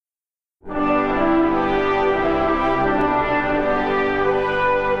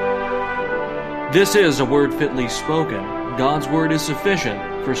This is a word fitly spoken. God's word is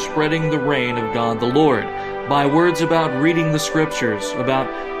sufficient for spreading the reign of God the Lord by words about reading the Scriptures, about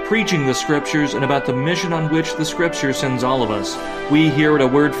preaching the Scriptures, and about the mission on which the Scripture sends all of us. We here at A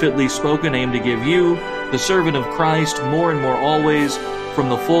Word Fitly Spoken aim to give you, the servant of Christ, more and more always from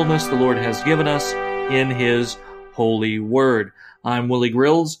the fullness the Lord has given us in His holy word. I'm Willie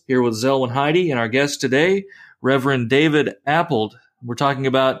Grills, here with Zelwyn Heide, and our guest today, Reverend David Appold. We're talking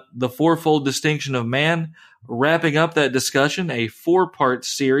about the fourfold distinction of man, wrapping up that discussion, a 4-part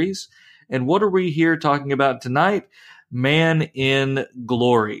series. And what are we here talking about tonight? Man in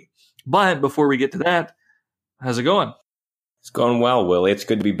glory. But before we get to that, how's it going? It's going well, Willie. It's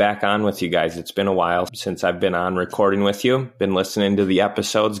good to be back on with you guys. It's been a while since I've been on recording with you. Been listening to the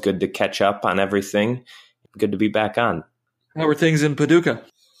episodes. Good to catch up on everything. Good to be back on. How are things in Paducah?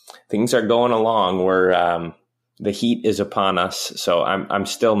 Things are going along. The heat is upon us, so I'm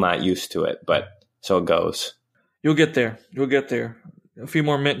still not used to it, but so it goes. You'll get there. You'll get there. A few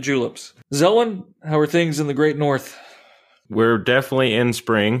more mint juleps. Zelwyn, how are things in the Great North? We're definitely in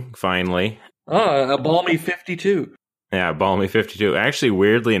spring, finally. A balmy 52. Yeah, balmy 52. Actually,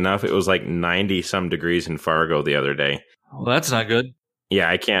 weirdly enough, it was like 90-some degrees in Fargo the other day. Well, that's not good. Yeah,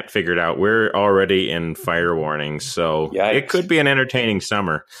 I can't figure it out. We're already in fire warnings, so Yikes. It could be an entertaining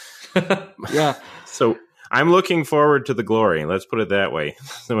summer. Yeah. So I'm looking forward to the glory. Let's put it that way.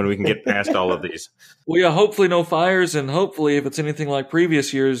 So when we can get past all of these. Well, yeah, hopefully no fires, and hopefully if it's anything like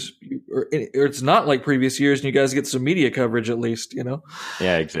previous years, or it's not like previous years, and you guys get some media coverage at least, you know?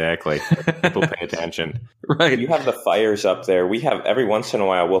 Yeah, exactly. People pay attention. Right. You have the fires up there. We have, every once in a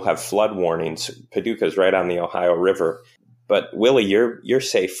while, we'll have flood warnings. Paducah's right on the Ohio River. But Willie, you're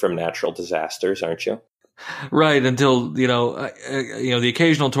safe from natural disasters, aren't you? Right, until, the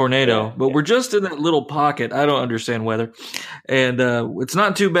occasional tornado. Yeah, but yeah. We're just in that little pocket. I don't understand weather. And it's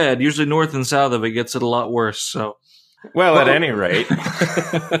not too bad. Usually north and south of it gets it a lot worse. So, Well, at any rate.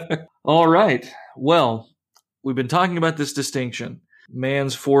 All right. Well, we've been talking about this distinction,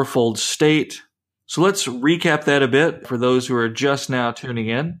 man's fourfold state. So let's recap that a bit for those who are just now tuning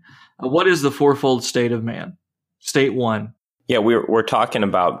in. What is the fourfold state of man? State 1. Yeah, we're talking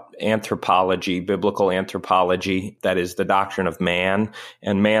about anthropology, biblical anthropology. That is the doctrine of man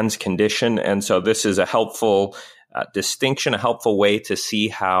and man's condition. And so this is a helpful distinction, a helpful way to see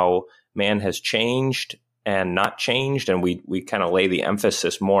how man has changed and not changed. And we kind of lay the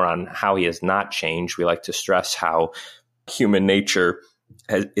emphasis more on how he has not changed. We like to stress how human nature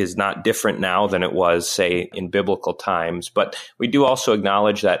is not different now than it was, say, in biblical times. But we do also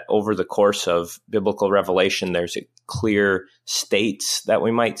acknowledge that over the course of biblical revelation, there's clear states that we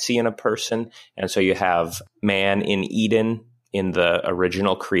might see in a person. And so you have man in Eden, in the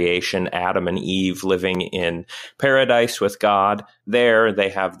original creation, Adam and Eve living in paradise with God. There they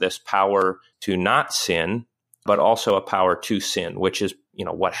have this power to not sin, but also a power to sin, which is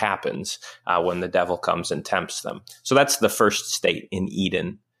what happens when the devil comes and tempts them. So that's the first state in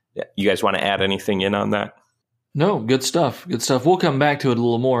Eden. You guys want to add anything in on that? No, good stuff. Good stuff. We'll come back to it a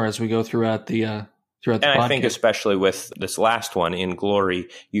little more as we go throughout the And podcast. I think especially with this last one in glory,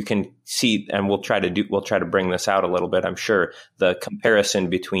 you can see, and we'll try to bring this out a little bit, I'm sure, the comparison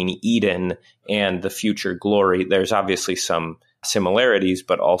between Eden and the future glory. There's obviously some similarities,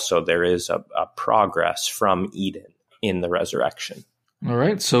 but also there is a progress from Eden in the resurrection. All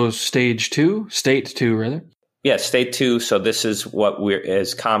right. So state 2, rather. Yeah, state 2. So this is what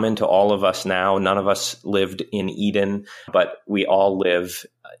is common to all of us now. None of us lived in Eden, but we all live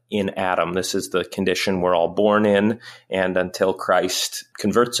in Adam. This is the condition we're all born in. And until Christ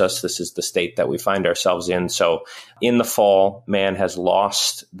converts us, this is the state that we find ourselves in. So in the fall, man has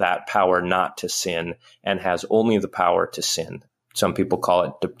lost that power not to sin and has only the power to sin. Some people call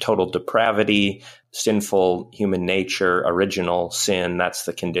it total depravity, sinful human nature, original sin. That's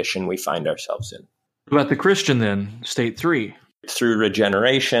the condition we find ourselves in. What about the Christian then? State 3. Through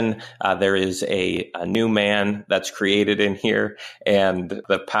regeneration, there is a new man that's created in here, and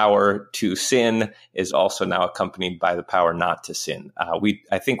the power to sin is also now accompanied by the power not to sin.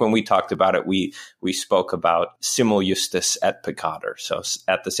 I think when we talked about it, we spoke about simul justus et peccator, so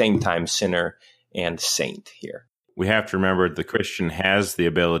at the same time, sinner and saint here. We have to remember the Christian has the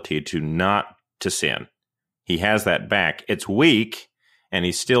ability to not to sin. He has that back. It's weak, and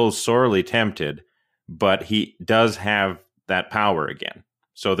he's still sorely tempted, but he does have that power again.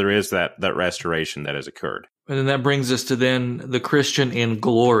 So there is that restoration that has occurred. And then that brings us to then the Christian in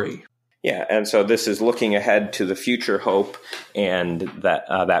glory. Yeah, and so this is looking ahead to the future hope, and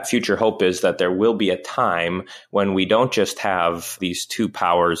that future hope is that there will be a time when we don't just have these two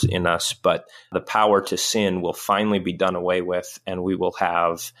powers in us, but the power to sin will finally be done away with, and we will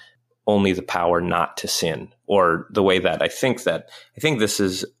have only the power not to sin, or the way that I think this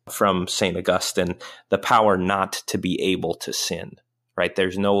is from St. Augustine, the power not to be able to sin, right?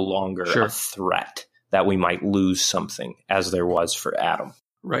 There's no longer a threat that we might lose something as there was for Adam.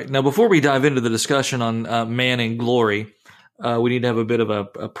 Right. Now, before we dive into the discussion on man and glory, we need to have a bit of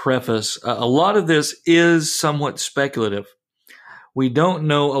a preface. A lot of this is somewhat speculative. We don't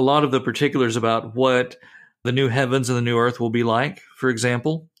know a lot of the particulars about what the new heavens and the new earth will be like, for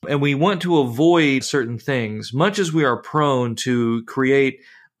example. And we want to avoid certain things, much as we are prone to create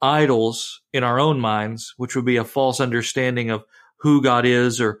idols in our own minds, which would be a false understanding of who God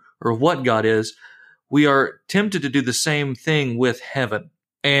is or what God is. We are tempted to do the same thing with heaven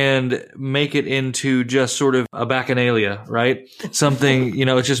and make it into just sort of a bacchanalia, right? Something,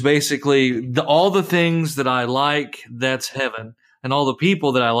 it's just basically all the things that I like, that's heaven. And all the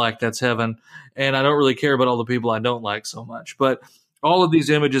people that I like, that's heaven. And I don't really care about all the people I don't like so much. But all of these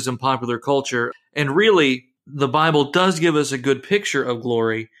images in popular culture, and really, the Bible does give us a good picture of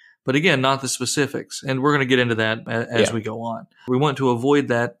glory, but again, not the specifics. And we're going to get into that as we go on. We want to avoid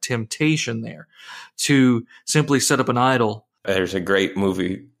that temptation there to simply set up an idol. There's a great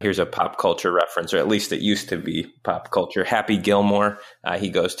movie. Here's a pop culture reference, or at least it used to be pop culture. Happy Gilmore. He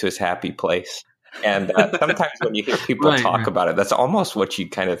goes to his happy place. And sometimes when you hear people talk about it, that's almost what you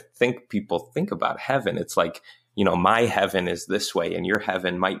kind of think people think about heaven. It's like, my heaven is this way and your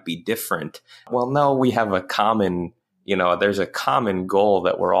heaven might be different. Well, no, we have a common, there's a common goal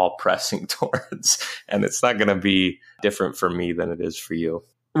that we're all pressing towards. And it's not going to be different for me than it is for you.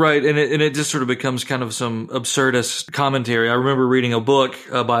 Right, and it just sort of becomes kind of some absurdist commentary. I remember reading a book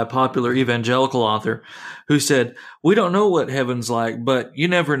by a popular evangelical author who said, "We don't know what heaven's like, but you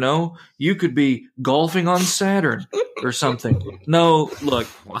never know. You could be golfing on Saturn or something." No, look,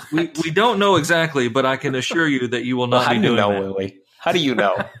 we don't know exactly, but I can assure you that you will not be doing that. How do you know, Willie? How do you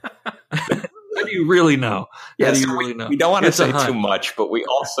know? How do you really know? Yes, we don't want to say too much, but we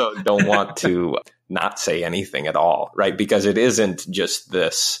also don't want to not say anything at all, right? Because it isn't just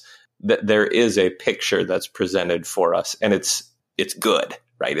this, that there is a picture that's presented for us, and it's good,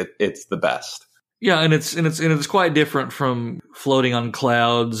 right? It's the best. Yeah, and it's quite different from floating on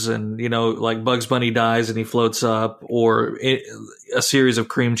clouds, and like Bugs Bunny dies and he floats up, or a series of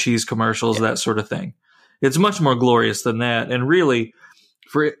cream cheese commercials, that sort of thing. It's much more glorious than that, and really,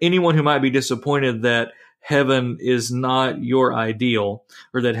 for anyone who might be disappointed that heaven is not your ideal,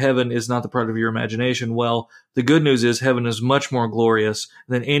 or that heaven is not the part of your imagination, well, the good news is heaven is much more glorious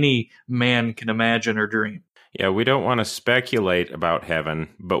than any man can imagine or dream. Yeah, we don't want to speculate about heaven,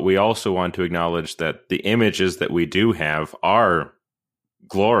 but we also want to acknowledge that the images that we do have are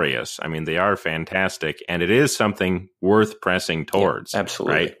glorious. I mean, they are fantastic, and it is something worth pressing towards. Yeah,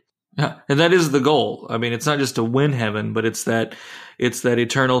 absolutely. Right? Yeah, and that is the goal. I mean, it's not just to win heaven, but it's that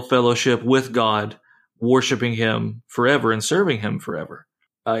eternal fellowship with God, worshiping him forever and serving him forever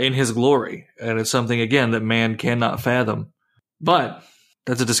in his glory. And it's something, again, that man cannot fathom. But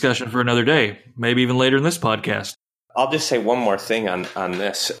that's a discussion for another day, maybe even later in this podcast. I'll just say one more thing on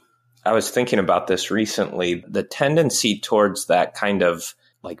this. I was thinking about this recently. The tendency towards that kind of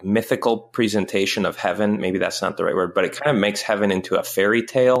like mythical presentation of heaven, maybe that's not the right word, but it kind of makes heaven into a fairy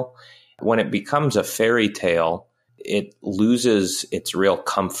tale. When it becomes a fairy tale, it loses its real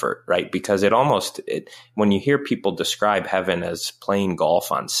comfort, right? Because when you hear people describe heaven as playing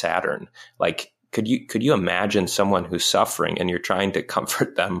golf on Saturn, like, could you imagine someone who's suffering and you're trying to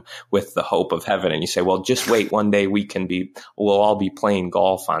comfort them with the hope of heaven, and you say, well, just wait, one day we'll all be playing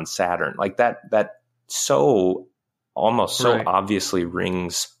golf on Saturn. Like that so almost so obviously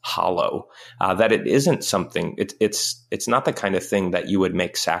rings hollow, that it isn't something, it's not the kind of thing that you would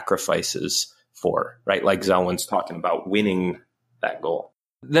make sacrifices for, right? Like Zelwyn's talking about winning that goal.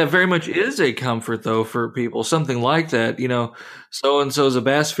 That very much is a comfort, though, for people. Something like that, so-and-so's a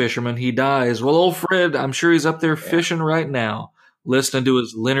bass fisherman. He dies. Well, old Fred, I'm sure he's up there fishing right now, listening to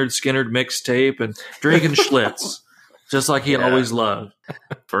his Leonard Skinner mixtape and drinking Schlitz, just like he always loved.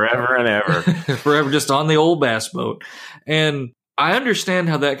 Forever and ever. Forever, just on the old bass boat. And I understand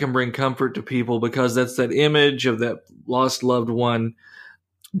how that can bring comfort to people, because that's that image of that lost loved one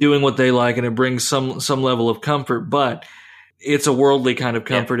doing what they like, and it brings some level of comfort. But it's a worldly kind of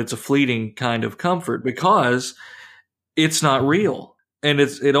comfort. Yeah. It's a fleeting kind of comfort, because it's not real, and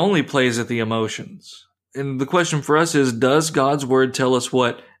it only plays at the emotions. And the question for us is, does God's word tell us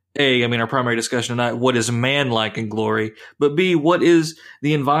what, A, our primary discussion tonight, what is man like in glory, but B, what is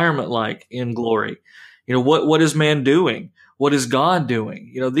the environment like in glory? What is man doing? What is God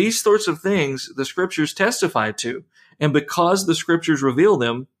doing? These sorts of things the scriptures testify to. And because the scriptures reveal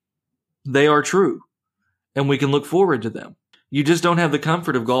them, they are true, and we can look forward to them. You just don't have the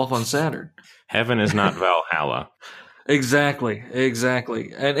comfort of golf on Saturn. Heaven is not Valhalla. Exactly.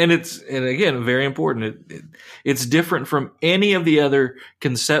 And again, very important. It's different from any of the other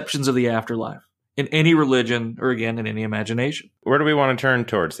conceptions of the afterlife in any religion or, again, in any imagination. Where do we want to turn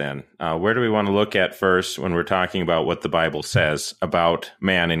towards then? Where do we want to look at first when we're talking about what the Bible says about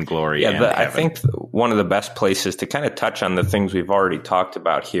man in glory and heaven? I think one of the best places to kind of touch on the things we've already talked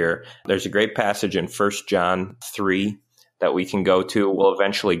about here, there's a great passage in 1 John 3 that we can go to. We'll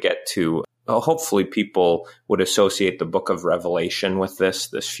eventually get to. Hopefully people would associate the book of Revelation with this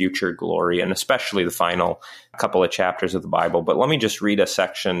future glory, and especially the final couple of chapters of the Bible. But let me just read a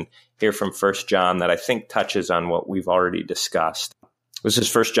section here from 1 John that I think touches on what we've already discussed. This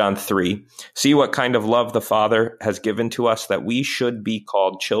is 1 John 3. See what kind of love the Father has given to us, that we should be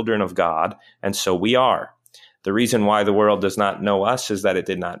called children of God, and so we are. The reason why the world does not know us is that it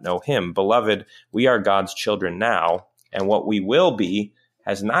did not know him. Beloved, we are God's children now, and what we will be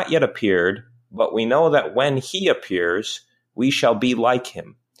has not yet appeared, but we know that when he appears, we shall be like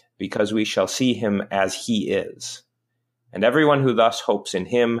him, because we shall see him as he is. And everyone who thus hopes in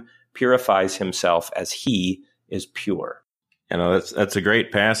him purifies himself as he is pure. That's a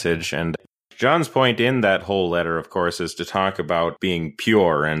great passage. And John's point in that whole letter, of course, is to talk about being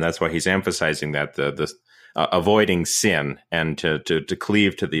pure. And that's why he's emphasizing that, the avoiding sin and to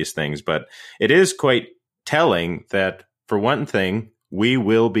cleave to these things. But it is quite telling that, for one thing, we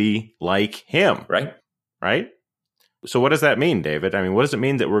will be like him. Right? So what does that mean, David? I mean, what does it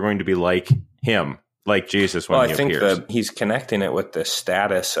mean that we're going to be like him, like Jesus when he appears? I think that he's connecting it with the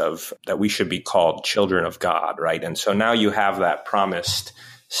status of that we should be called children of God, right? And so now you have that promised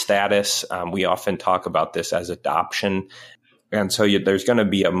status. We often talk about this as adoption. And so there's going to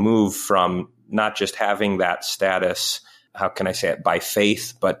be a move from not just having that status, how can I say it, by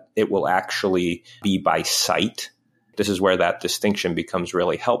faith, but it will actually be by sight. This is where that distinction becomes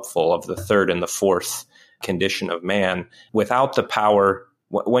really helpful of the third and the fourth condition of man. Without the power,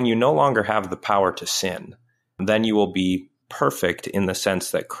 when you no longer have the power to sin, then you will be perfect in the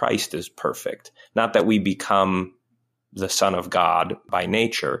sense that Christ is perfect. Not that we become the Son of God by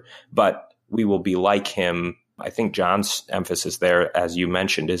nature, but we will be like him. I think John's emphasis there, as you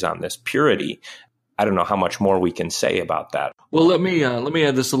mentioned, is on this purity. I don't know how much more we can say about that. Well, let me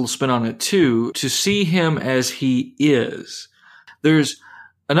add this little spin on it too. To see him as he is. There's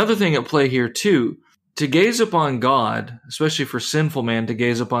another thing at play here too. To gaze upon God, especially for sinful man, to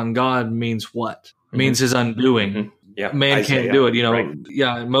gaze upon God means what? It means his undoing. Mm-hmm. Yeah, man Isaiah, can't do it, right.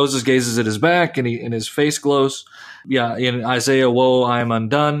 Yeah, Moses gazes at his back and his face glows. Yeah, in Isaiah, woe, I am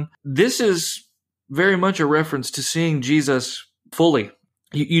undone. This is very much a reference to seeing Jesus fully.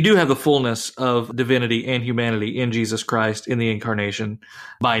 You do have the fullness of divinity and humanity in Jesus Christ in the incarnation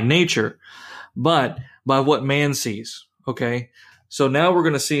by nature, but by what man sees, okay? So now we're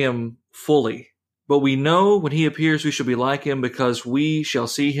going to see him fully. But we know when he appears, we shall be like him because we shall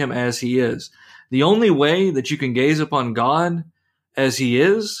see him as he is. The only way that you can gaze upon God as he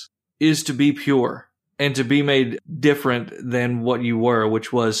is to be pure and to be made different than what you were,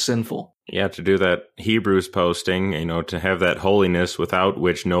 which was sinful. Yeah, to do that Hebrews posting, to have that holiness without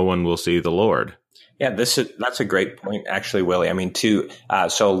which no one will see the Lord. Yeah, that's a great point, actually, Willie. I mean,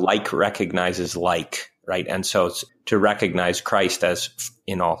 so like recognizes like, right? And so to recognize Christ as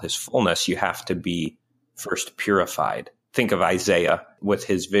in all his fullness, you have to be first purified. Think of Isaiah with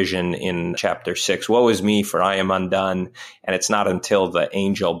his vision in chapter 6. Woe is me, for I am undone. And it's not until the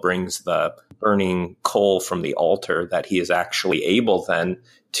angel brings the burning coal from the altar that he is actually able then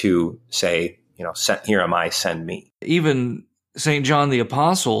to say, here am I, send me. Even St. John the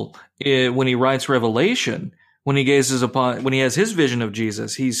Apostle, when he writes Revelation, when he has his vision of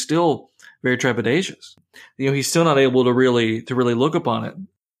Jesus, he's still very trepidatious. He's still not able to really look upon it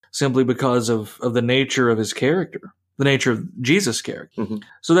simply because of the nature of his character, the nature of Jesus' character. Mm-hmm.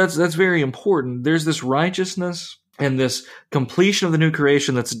 So that's very important. There's this righteousness and this completion of the new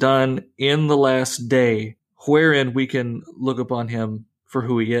creation that's done in the last day, wherein we can look upon him for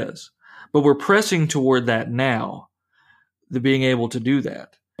who he is. But we're pressing toward that now, the being able to do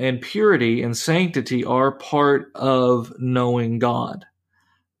that. And purity and sanctity are part of knowing God,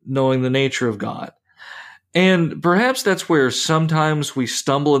 knowing the nature of God. And perhaps that's where sometimes we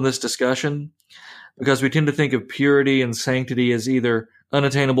stumble in this discussion, because we tend to think of purity and sanctity as either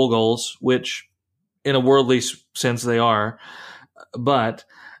unattainable goals, which in a worldly sense they are, but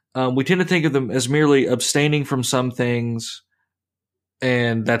we tend to think of them as merely abstaining from some things,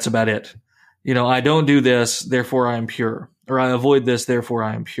 and that's about it. I don't do this, therefore I am pure, or I avoid this, therefore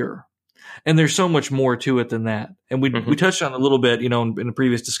I am pure. And there's so much more to it than that. And we touched on a little bit, in the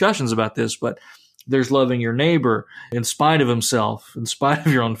previous discussions about this, but There's loving your neighbor in spite of himself, in spite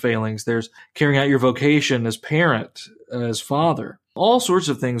of your own failings. There's carrying out your vocation as parent, as father. All sorts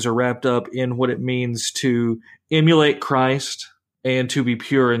of things are wrapped up in what it means to emulate Christ and to be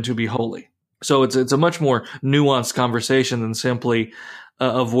pure and to be holy. So it's a much more nuanced conversation than simply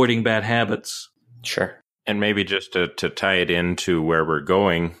avoiding bad habits. Sure. And maybe just to tie it into where we're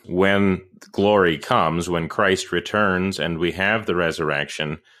going, when glory comes, when Christ returns and we have the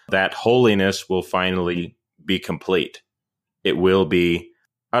resurrection, that holiness will finally be complete. It will be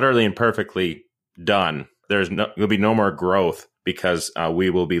utterly and perfectly done. There'll be no more growth because we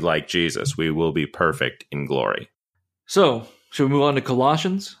will be like Jesus. We will be perfect in glory. So, should we move on to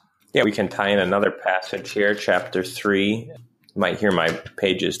Colossians? Yeah, we can tie in another passage here, chapter 3. You might hear my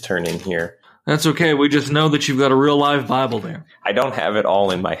pages turn in here. That's okay. We just know that you've got a real live Bible there. I don't have it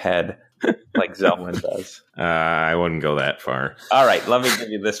all in my head like Zelwyn does. I wouldn't go that far. All right, let me give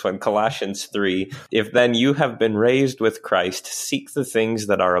you this one. Colossians 3. If then you have been raised with Christ, seek the things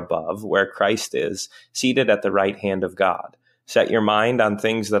that are above, where Christ is, seated at the right hand of God. Set your mind on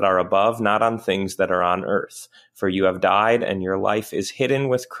things that are above, not on things that are on earth. For you have died, and your life is hidden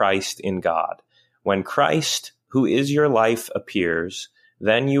with Christ in God. When Christ, who is your life, appears,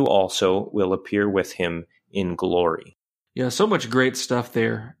 then you also will appear with him in glory. Yeah, so much great stuff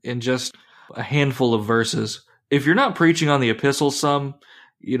there in just a handful of verses. If you're not preaching on the epistles some,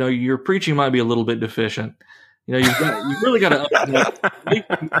 your preaching might be a little bit deficient. You've really got to make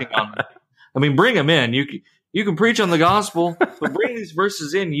preaching on them. I mean, bring them in. You can preach on the gospel, but bring these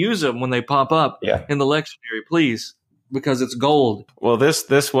verses in, use them when they pop up in the lectionary, please, because it's gold. Well,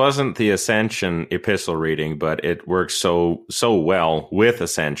 this wasn't the Ascension epistle reading, but it works so well with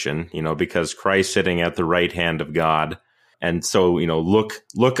Ascension, because Christ sitting at the right hand of God. And so,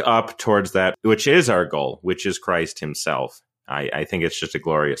 look up towards that, which is our goal, which is Christ himself. I think it's just a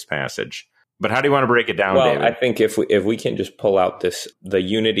glorious passage. But how do you want to break it down, David? I think if we can just pull out the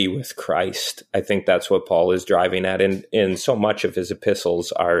unity with Christ, I think that's what Paul is driving at. And so much of his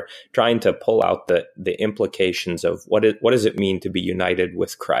epistles are trying to pull out the implications of what does it mean to be united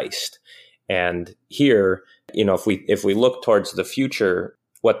with Christ. And here, if we look towards the future,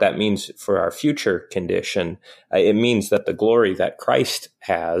 what that means for our future condition, it means that the glory that Christ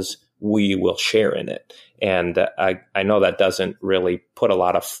has, we will share in it. And I know that doesn't really put a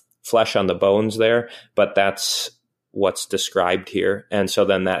lot of flesh on the bones there, but that's what's described here. And so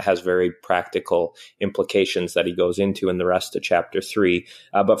then that has very practical implications that he goes into in the rest of chapter 3.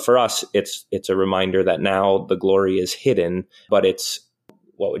 But for us, it's a reminder that now the glory is hidden, but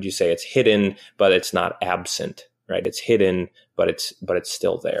what would you say? It's hidden, but it's not absent, right? It's hidden, but it's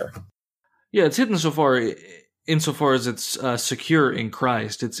still there. Yeah, it's hidden insofar as it's secure in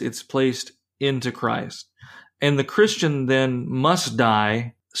Christ. It's placed into Christ. And the Christian then must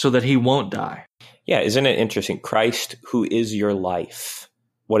die so that he won't die. Yeah, isn't it interesting? Christ, who is your life.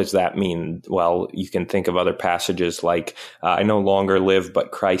 What does that mean? Well, you can think of other passages like, I no longer live,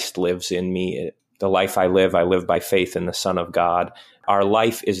 but Christ lives in me. The life I live by faith in the Son of God. Our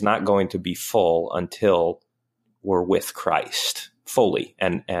life is not going to be full until we're with Christ fully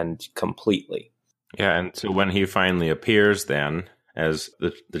and completely. Yeah, and so when he finally appears then, as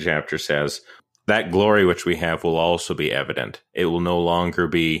the chapter says, that glory which we have will also be evident. It will no longer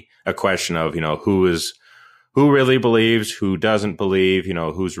be a question of, who really believes, who doesn't believe,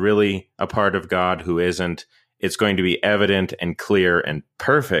 who's really a part of God, who isn't. It's going to be evident and clear and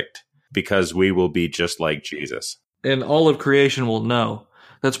perfect because we will be just like Jesus. And all of creation will know.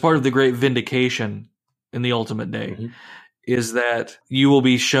 That's part of the great vindication in the ultimate day, is that you will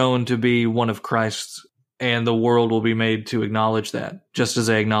be shown to be one of Christ's, and the world will be made to acknowledge that, just as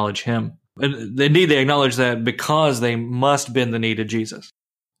they acknowledge him. And indeed, they acknowledge that because they must bend the knee to Jesus.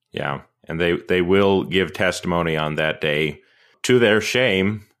 Yeah, and they will give testimony on that day to their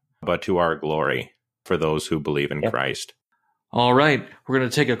shame, but to our glory for those who believe in Christ. All right, we're going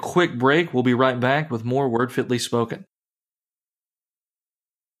to take a quick break. We'll be right back with more Word Fitly Spoken.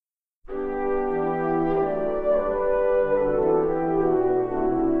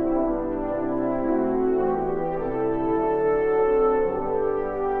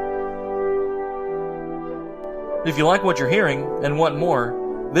 If you like what you're hearing and want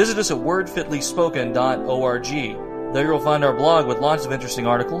more, visit us at wordfitlyspoken.org. There you'll find our blog with lots of interesting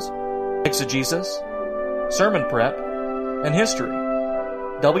articles, exegesis, sermon prep, and history.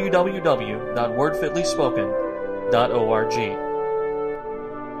 www.wordfitlyspoken.org.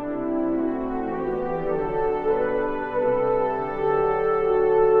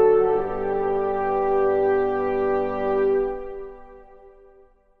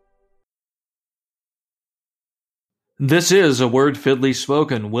 This is A Word Fitly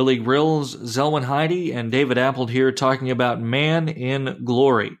Spoken. Willie Grills, Zelwyn Heide, and David Appold here talking about man in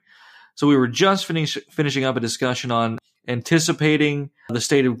glory. So we were just finishing up a discussion on anticipating the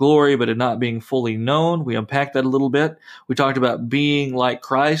state of glory, but it not being fully known. We unpacked that a little bit. We talked about being like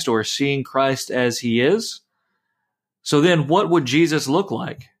Christ or seeing Christ as he is. So then what would Jesus look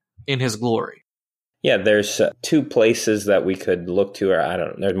like in his glory? Yeah, there's two places that we could look to, or I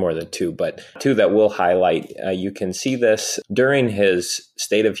don't know, there's more than two, but two that we'll highlight. You can see this during his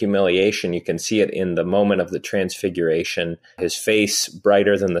state of humiliation. You can see it in the moment of the transfiguration. His face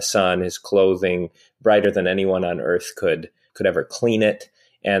brighter than the sun, his clothing brighter than anyone on earth could ever clean it.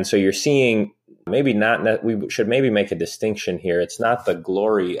 And so you're seeing we should maybe make a distinction here. It's not the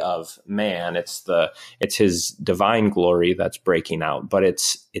glory of man, it's his divine glory that's breaking out, but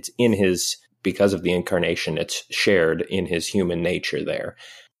it's in his, because of the incarnation, it's shared in his human nature there.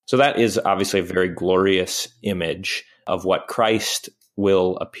 So that is obviously a very glorious image of what Christ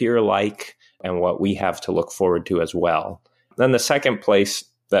will appear like and what we have to look forward to as well. Then the second place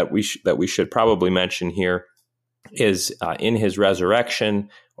that we should probably mention here is in his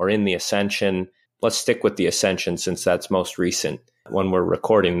resurrection or in the ascension. Let's stick with the ascension since that's most recent when we're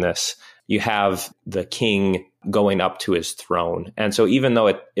recording this. You have the king going up to his throne. And so even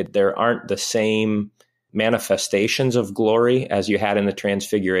though there aren't the same manifestations of glory as you had in the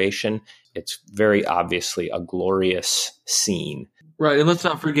transfiguration, it's very obviously a glorious scene. Right. And let's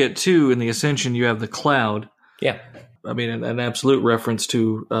not forget, too, in the ascension, you have the cloud. Yeah. I mean, an absolute reference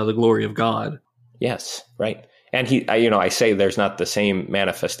to the glory of God. Yes. Right. And I say there's not the same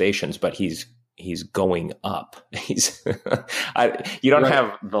manifestations, but he's going up. You don't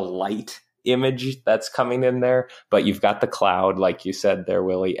have the light image that's coming in there, but you've got the cloud, like you said there,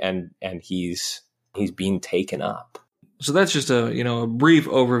 Willie, and he's being taken up. So that's just a brief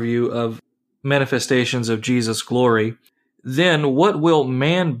overview of manifestations of Jesus' glory. Then what will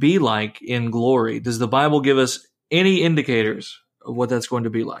man be like in glory? Does the Bible give us any indicators of what that's going to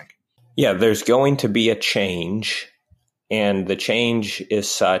be like? Yeah, there's going to be a change, and the change is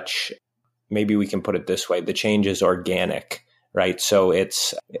such, maybe we can put it this way, the change is organic. Right. So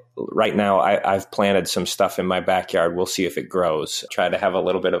it's right now I've planted some stuff in my backyard. We'll see if it grows. Try to have a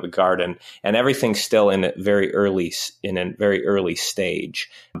little bit of a garden, and everything's still in a very early stage.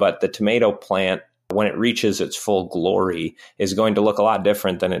 But the tomato plant, when it reaches its full glory, is going to look a lot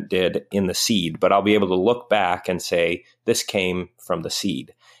different than it did in the seed. But I'll be able to look back and say, this came from the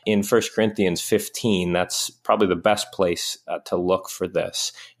seed. In 1 Corinthians 15, that's probably the best place to look for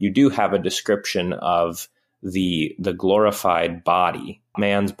this. You do have a description of the glorified body,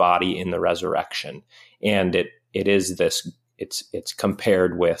 man's body in the resurrection. And it is this, it's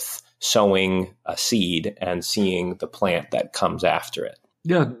compared with sowing a seed and seeing the plant that comes after it.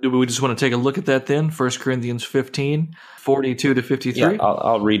 Yeah. Do we just want to take a look at that then? 1 Corinthians 15, 42 to 53? Yeah,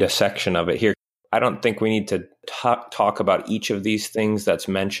 I'll read a section of it here. I don't think we need to talk about each of these things that's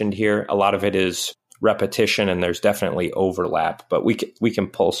mentioned here. A lot of it is repetition, and there's definitely overlap, but we can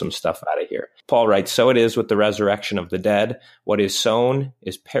pull some stuff out of here. Paul writes, "So it is with the resurrection of the dead. What is sown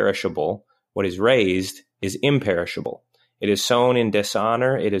is perishable. What is raised is imperishable. It is sown in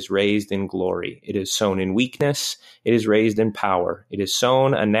dishonor. It is raised in glory. It is sown in weakness. It is raised in power. It is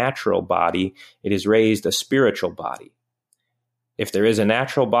sown a natural body. It is raised a spiritual body. If there is a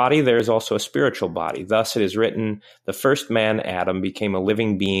natural body, there is also a spiritual body. Thus it is written, the first man, Adam, became a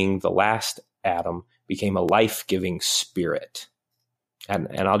living being. The last Adam became a life-giving spirit." And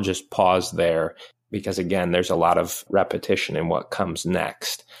I'll just pause there because, again, there's a lot of repetition in what comes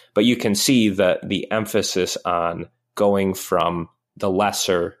next. But you can see the emphasis on going from the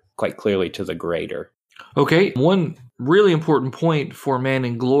lesser quite clearly to the greater. Okay, one really important point for man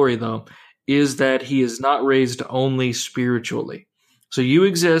in glory, though, is that he is not raised only spiritually. So you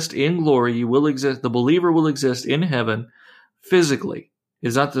exist in glory, you will exist, the believer will exist in heaven physically.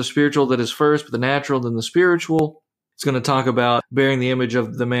 It's not the spiritual that is first, but the natural, then the spiritual. It's going to talk about bearing the image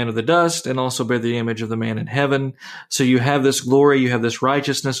of the man of the dust and also bear the image of the man in heaven. So you have this glory, you have this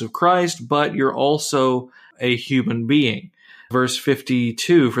righteousness of Christ, but you're also a human being. Verse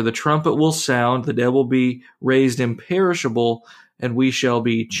 52, "For the trumpet will sound, the dead will be raised imperishable, and we shall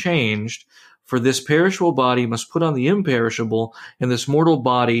be changed. For this perishable body must put on the imperishable, and this mortal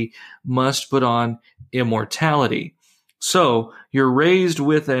body must put on immortality." So you're raised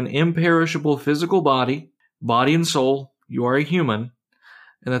with an imperishable physical body and soul. You are a human,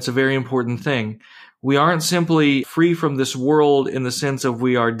 and that's a very important thing. We aren't simply free from this world in the sense of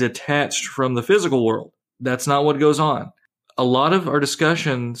we are detached from the physical world. That's not what goes on. A lot of our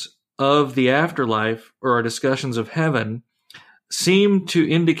discussions of the afterlife or our discussions of heaven seem to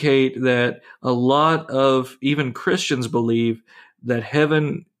indicate that a lot of even Christians believe that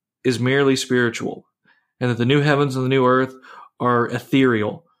heaven is merely spiritual and that the new heavens and the new earth are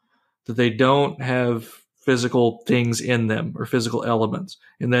ethereal, that they don't have physical things in them or physical elements.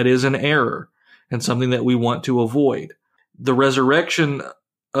 And that is an error and something that we want to avoid. The resurrection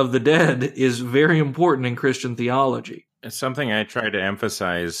of the dead is very important in Christian theology. It's something I try to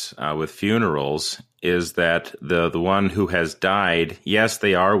emphasize with funerals is that the one who has died, yes,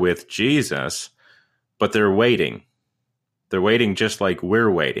 they are with Jesus, but they're waiting. They're waiting just like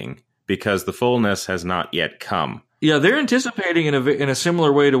we're waiting because the fullness has not yet come. Yeah, they're anticipating in a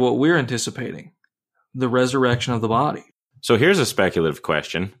similar way to what we're anticipating, the resurrection of the body. So here's a speculative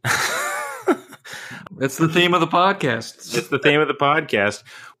question. That's the theme of the podcast. It's the theme of the podcast.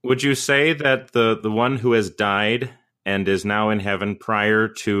 Would you say that the one who has died and is now in heaven prior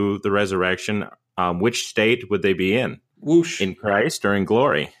to the resurrection, which state would they be in? Whoosh. In Christ or in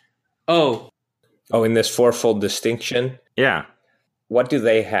glory? Oh, in this fourfold distinction? Yeah. What do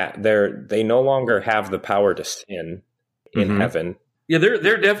they have? They no longer have the power to sin in heaven. yeah,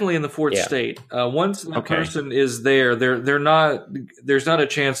 they're definitely in the fourth state. Once the person is there, they're not. There's not a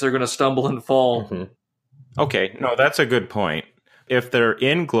chance they're going to stumble and fall. Mm-hmm. Okay, no, that's a good point. If they're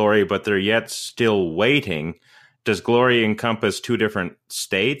in glory, but they're yet still waiting, does glory encompass two different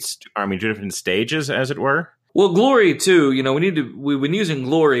states? I mean, two different stages, as it were? Well, glory too. We've been using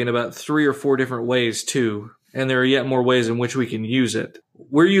glory in about 3 or 4 different ways too, and there are yet more ways in which we can use it.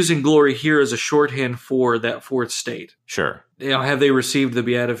 We're using glory here as a shorthand for that fourth state. Sure. Have they received the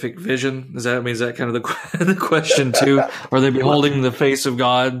beatific vision? Is that kind of the question too? Are they beholding the face of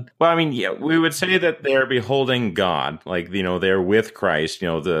God? Well, I mean, yeah, we would say that they're beholding God, like, they're with Christ.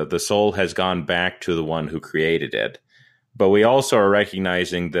 The soul has gone back to the one who created it. But we also are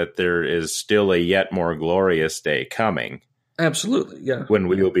recognizing that there is still a yet more glorious day coming. Absolutely, yeah. When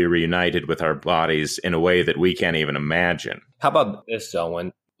we will be reunited with our bodies in a way that we can't even imagine. How about this,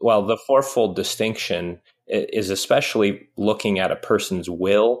 Owen? Well, the fourfold distinction is especially looking at a person's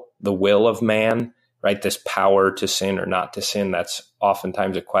will, the will of man, right? This power to sin or not to sin, that's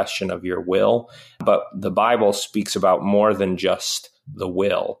oftentimes a question of your will. But the Bible speaks about more than just the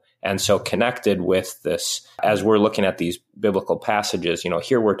will. And so connected with this, as we're looking at these biblical passages,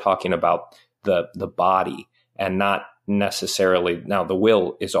 here we're talking about the body and not necessarily, now the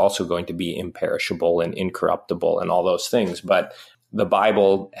will is also going to be imperishable and incorruptible and all those things, but the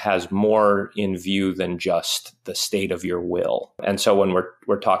Bible has more in view than just the state of your will. And so when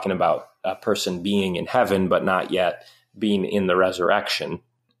we're talking about a person being in heaven but not yet being in the resurrection,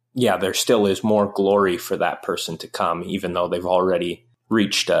 yeah, there still is more glory for that person to come, even though they've already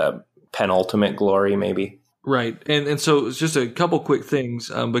reached a penultimate glory, maybe. Right. And so it's just a couple quick things,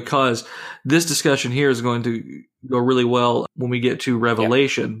 because this discussion here is going to go really well when we get to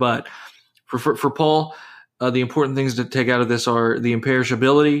Revelation. Yeah. But for Paul, the important things to take out of this are the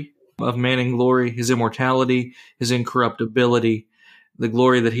imperishability of man in glory, his immortality, his incorruptibility, the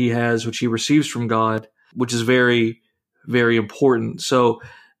glory that he has, which he receives from God, which is very, very important. So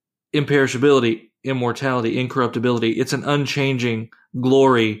imperishability, immortality, incorruptibility, it's an unchanging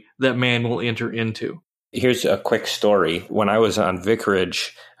glory that man will enter into. Here's a quick story. When I was on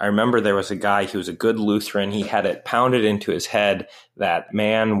vicarage, I remember there was a guy, he was a good Lutheran. He had it pounded into his head that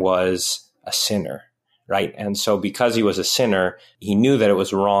man was a sinner, right? And so because he was a sinner, he knew that it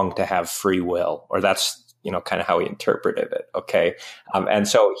was wrong to have free will, or that's, kind of how he interpreted it. Okay. And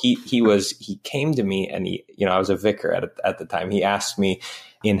so he came to me and I was a vicar at the time. He asked me,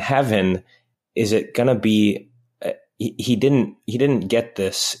 in heaven, is it going to be, he didn't get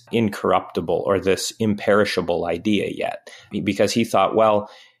this incorruptible or this imperishable idea yet, because he thought, well,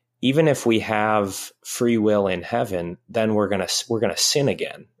 even if we have free will in heaven, then we're going to sin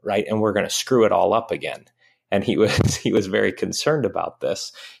again, right? And we're going to screw it all up again. And he was very concerned about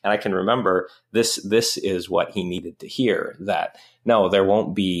this. And I can remember this is what he needed to hear, that no, there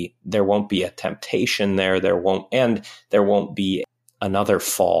won't be a temptation there won't be another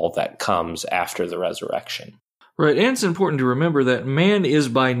fall that comes after the resurrection. Right, and it's important to remember that man is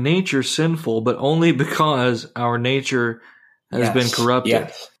by nature sinful, but only because our nature has been corrupted.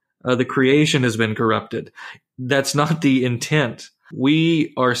 Yes. The creation has been corrupted. That's not the intent.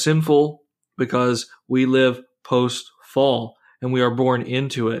 We are sinful because we live post-fall, and we are born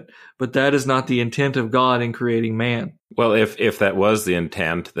into it. But that is not the intent of God in creating man. Well, if that was the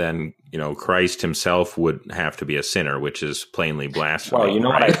intent, then Christ himself would have to be a sinner, which is plainly blasphemy.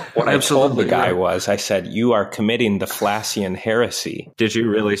 Well, what I told the guy was, I said, you are committing the Flacian heresy. Did you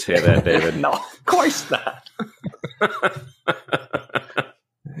really say that, David? No, of course not.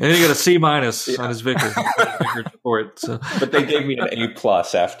 And he got a C- on his vicar for it. So, but they gave me an A+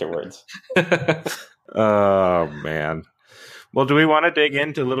 afterwards. Oh man. Well, do we want to dig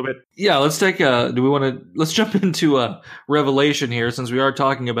into a little bit? Yeah, let's jump into Revelation here, since we are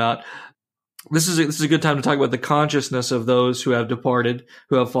talking about this is a good time to talk about the consciousness of those who have departed,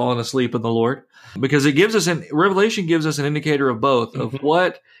 who have fallen asleep in the Lord, because Revelation gives us an indicator of both, of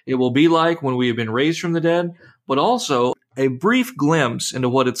what it will be like when we have been raised from the dead, but also a brief glimpse into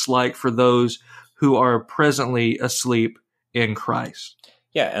what it's like for those who are presently asleep in Christ.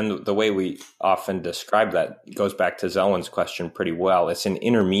 Yeah, and the way we often describe that goes back to Zelwyn's question pretty well. It's an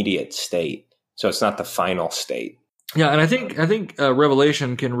intermediate state, so it's not the final state. Yeah, and I think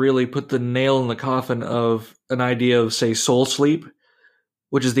Revelation can really put the nail in the coffin of an idea of, say, soul sleep,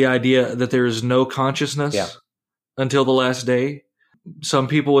 which is the idea that there is no consciousness until the last day. Some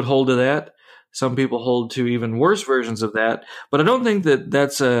people would hold to that. Some people hold to even worse versions of that. But I don't think that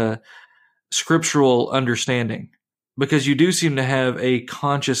that's a scriptural understanding, because you do seem to have a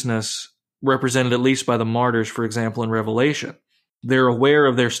consciousness represented at least by the martyrs, for example, in Revelation. They're aware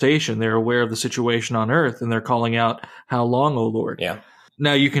of their station. They're aware of the situation on earth, and they're calling out, "How long, O Lord?" Yeah.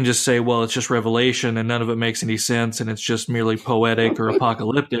 Now you can just say, well, it's just Revelation and none of it makes any sense and it's just merely poetic or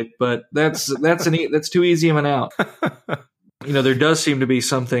apocalyptic, but that's too easy of an out. There does seem to be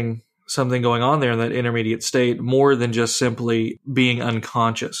something going on there in that intermediate state, more than just simply being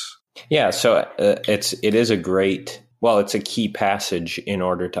unconscious. Yeah, so it's a key passage in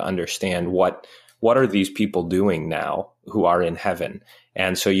order to understand what are these people doing now who are in heaven.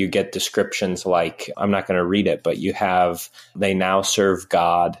 And so you get descriptions like, I'm not going to read it, but they now serve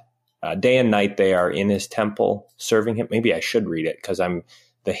God. Day and night they are in his temple serving him. Maybe I should read it, because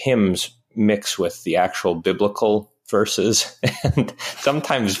the hymns mix with the actual biblical verses, and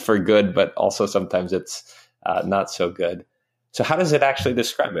sometimes for good, but also sometimes it's not so good. So how does it actually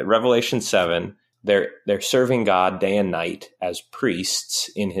describe it? Revelation 7, they're serving God day and night as priests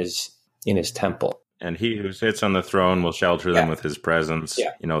in his temple. And he who sits on the throne will shelter them with his presence.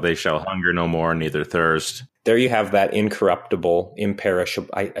 Yeah. They shall hunger no more, neither thirst. There you have that incorruptible, imperishable.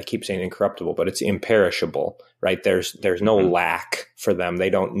 I keep saying incorruptible, but it's imperishable, right? There's no lack for them.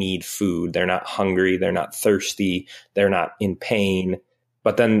 They don't need food. They're not hungry. They're not thirsty. They're not in pain.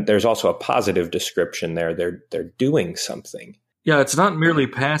 But then there's also a positive description there. They're doing something. Yeah, it's not merely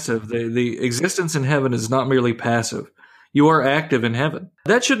passive. The existence in heaven is not merely passive. You are active in heaven.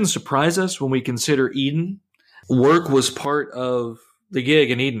 That shouldn't surprise us when we consider Eden. Work was part of the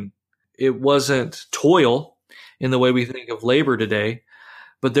gig in Eden. It wasn't toil in the way we think of labor today,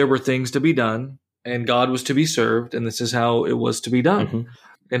 but there were things to be done, and God was to be served, and this is how it was to be done. Mm-hmm.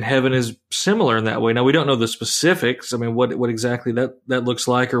 And heaven is similar in that way. Now, we don't know the specifics. I mean, what exactly that looks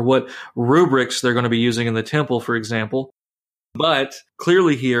like, or what rubrics they're going to be using in the temple, for example. But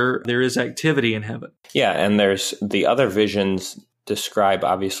clearly here, there is activity in heaven. Yeah, and there's the other visions describe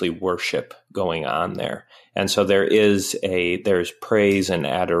obviously worship going on there. And so there's praise and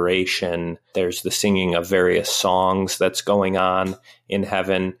adoration. There's the singing of various songs that's going on in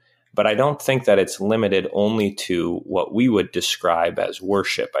heaven. But I don't think that it's limited only to what we would describe as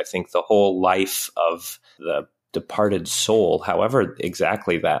worship. I think the whole life of the departed soul, however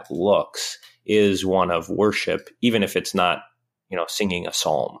exactly that looks, is one of worship, even if it's not singing a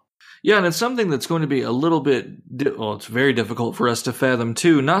psalm. Yeah, and it's something that's going to be a little bit, it's very difficult for us to fathom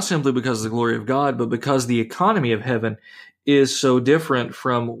too, not simply because of the glory of God, but because the economy of heaven is so different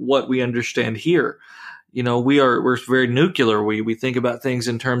from what we understand here. We're very nuclear. We think about things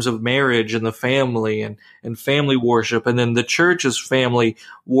in terms of marriage and the family and family worship, and then the church is family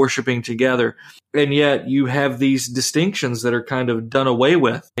worshiping together. And yet you have these distinctions that are kind of done away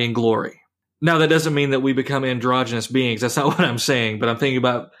with in glory. Now, that doesn't mean that we become androgynous beings. That's not what I'm saying. But I'm thinking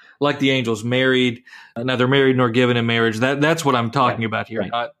about, like the angels, married, neither married nor given in marriage. That's what I'm talking about here,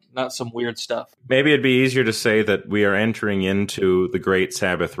 not some weird stuff. Maybe it'd be easier to say that we are entering into the great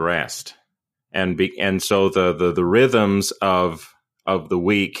Sabbath rest. And so the rhythms of the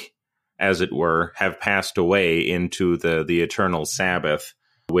week, as it were, have passed away into the eternal Sabbath,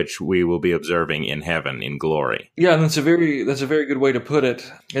 which we will be observing in heaven in glory. Yeah, and that's a very good way to put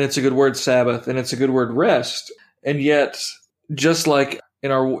it. And it's a good word, Sabbath, and it's a good word, rest. And yet, just like in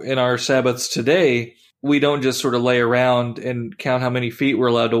our Sabbaths today, we don't just sort of lay around and count how many feet we're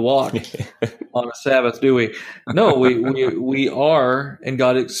allowed to walk on a Sabbath, do we? No, we are, and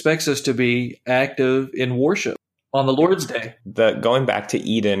God expects us to be active in worship on the Lord's Day. Going back to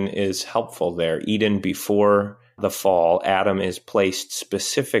Eden is helpful there. Eden before the fall, Adam is placed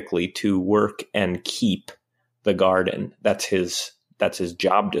specifically to work and keep the garden. That's his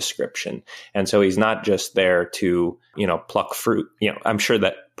job description. And so he's not just there to, pluck fruit. I'm sure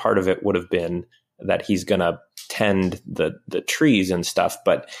that part of it would have been that he's going to tend the trees and stuff.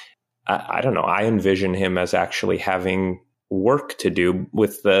 But I don't know. I envision him as actually having work to do,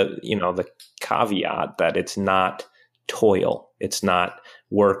 with the caveat that it's not toil. It's not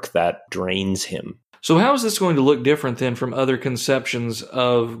work that drains him. So how is this going to look different then from other conceptions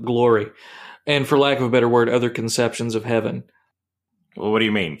of glory? And for lack of a better word, other conceptions of heaven? Well, what do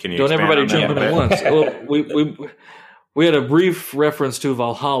you mean? Can you don't everybody jump in at once? Well, we had a brief reference to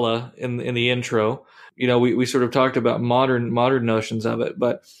Valhalla in the intro. We sort of talked about modern notions of it,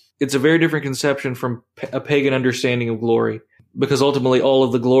 but it's a very different conception from a pagan understanding of glory, because ultimately all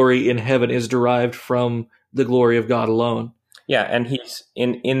of the glory in heaven is derived from the glory of God alone. Yeah, and he's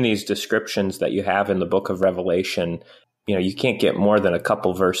in these descriptions that you have in the book of Revelation, you can't get more than a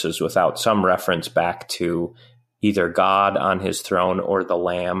couple verses without some reference back to either God on his throne or the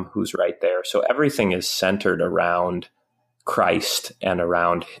Lamb who's right there. So everything is centered around Christ and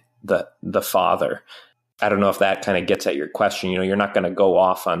around the Father. I don't know if that kind of gets at your question. You're not going to go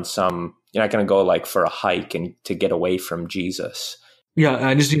off on you're not going to go like for a hike and to get away from Jesus. Yeah,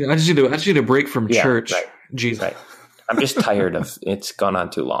 I just need a break from church. Right, Jesus. Right. I'm just tired of it's gone on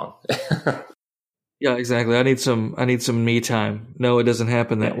too long. Yeah, exactly. I need some me time. No, it doesn't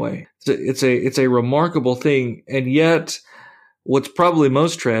happen that way. It's a remarkable thing, and yet what's probably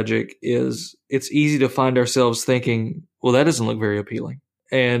most tragic is it's easy to find ourselves thinking, well, that doesn't look very appealing,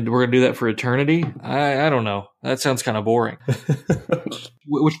 and we're going to do that for eternity. I don't know. That sounds kind of boring.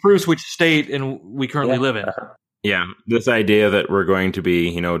 Which proves which state we currently live in. Yeah, this idea that we're going to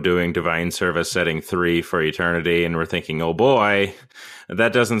be, doing divine service setting 3 for eternity, and we're thinking, oh boy,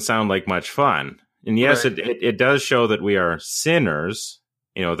 that doesn't sound like much fun. And yes, right. It does show that we are sinners,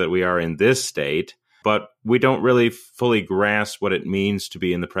 that we are in this state, but we don't really fully grasp what it means to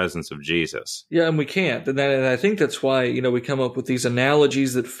be in the presence of Jesus. Yeah, and we can't. And I think that's why, we come up with these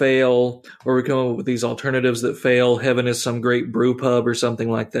analogies that fail, or we come up with these alternatives that fail. Heaven is some great brew pub or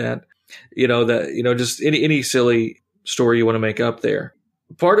something like that. Just any silly story you want to make up there.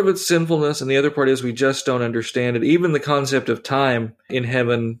 Part of it's sinfulness, and the other part is we just don't understand it. Even the concept of time in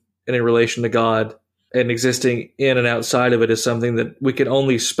heaven and in relation to God and existing in and outside of it is something that we can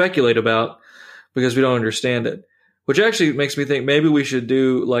only speculate about because we don't understand it. Which actually makes me think maybe we should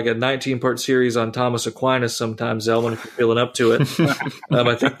do like a 19-part series on Thomas Aquinas sometime, Zelman, if you're feeling up to it.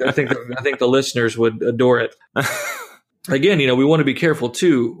 I think the listeners would adore it. Again, we want to be careful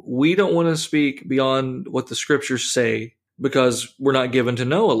too. We don't want to speak beyond what the scriptures say because we're not given to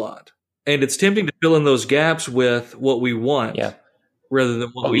know a lot. And it's tempting to fill in those gaps with what we want rather than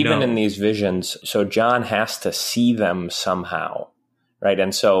what we know. Even in these visions, so John has to see them somehow, right?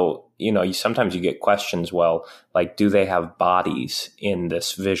 And so, sometimes you get questions, well, like, do they have bodies in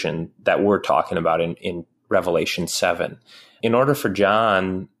this vision that we're talking about in Revelation 7? In order for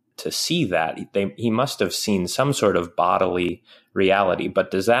John to see that, he must have seen some sort of bodily reality.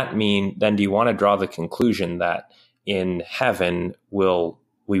 But does that mean, then do you want to draw the conclusion that in heaven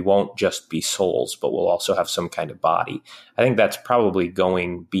we won't just be souls, but we'll also have some kind of body? I think that's probably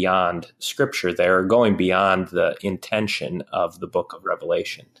going beyond Scripture there, or going beyond the intention of the book of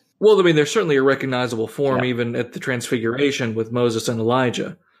Revelation. Well, there's certainly a recognizable form even at the Transfiguration with Moses and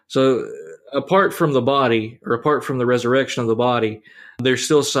Elijah. So apart from the body, or apart from the resurrection of the body, there's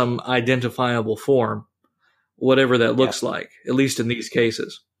still some identifiable form, whatever that looks like, at least in these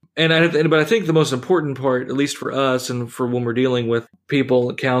cases. But I think the most important part, at least for us and for when we're dealing with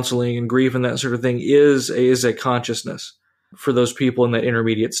people, counseling and grief and that sort of thing, is a consciousness for those people in that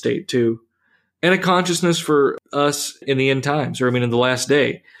intermediate state too. And a consciousness for us in the end times, in the last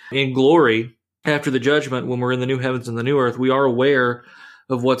day. In glory, after the judgment, when we're in the new heavens and the new earth, we are aware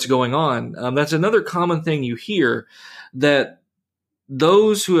of what's going on. That's another common thing you hear, that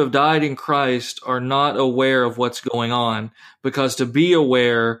those who have died in Christ are not aware of what's going on, because to be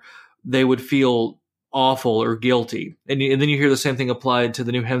aware, they would feel awful or guilty. And then you hear the same thing applied to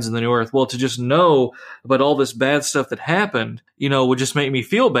the new heavens and the new earth. Well, to just know about all this bad stuff that happened, would just make me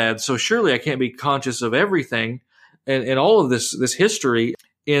feel bad. So surely I can't be conscious of everything and all of this history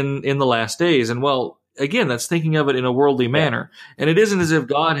in the last days. And well, again, that's thinking of it in a worldly manner. And it isn't as if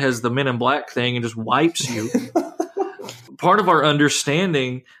God has the Men in Black thing and just wipes you. Part of our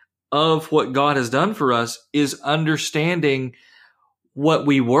understanding of what God has done for us is understanding what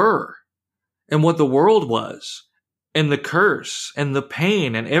we were and what the world was, and the curse and the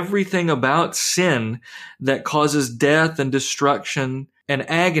pain and everything about sin that causes death and destruction and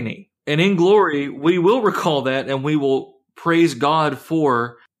agony. And in glory, we will recall that, and we will praise God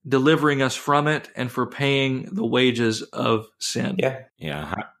for delivering us from it and for paying the wages of sin.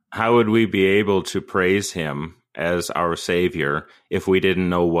 Yeah. How would we be able to praise him as our Savior if we didn't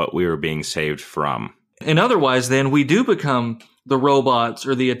know what we were being saved from? And otherwise, then, we do become the robots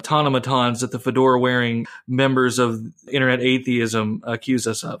or the automatons that the fedora-wearing members of internet atheism accuse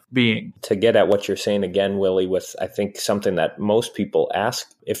us of being. To get at what you're saying again, Willie, with I think something that most people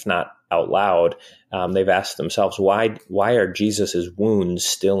ask, if not out loud, they've asked themselves, why are Jesus's wounds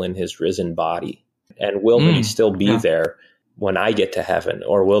still in his risen body? And will they still be there when I get to heaven,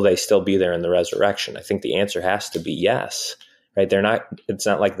 or will they still be there in the resurrection? I think the answer has to be yes. Right? It's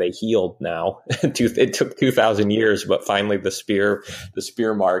not like they healed now. It took 2,000 years, but finally the spear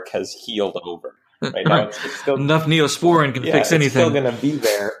mark has healed over. Right now, it's still, enough Neosporin can fix anything. It's still going to be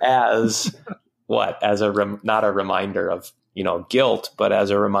there as what? As not a reminder of, guilt, but as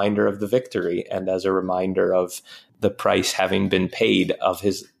a reminder of the victory and as a reminder of the price having been paid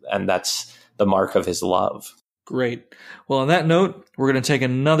and that's the mark of his love. Great. Well, on that note, we're going to take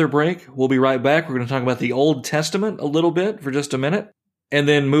another break. We'll be right back. We're going to talk about the Old Testament a little bit for just a minute, and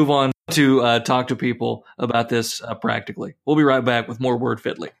then move on to talk to people about this practically. We'll be right back with more Word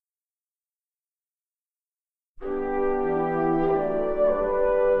Fitly.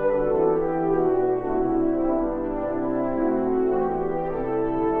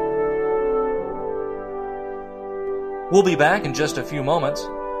 We'll be back in just a few moments.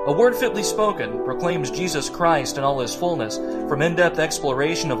 A Word Fitly Spoken proclaims Jesus Christ in all his fullness, from in-depth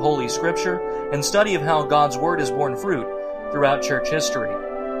exploration of Holy Scripture and study of how God's Word has borne fruit throughout church history.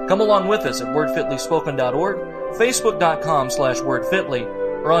 Come along with us at wordfitlyspoken.org, facebook.com/wordfitly,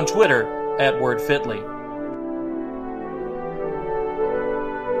 or on Twitter @wordfitly.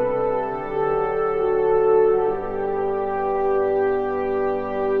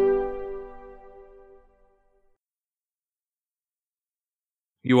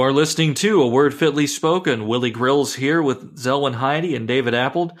 You are listening to A Word Fitly Spoken. Willie Grills here with Zelwyn Heide and David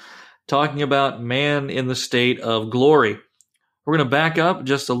Appold, talking about man in the state of glory. We're going to back up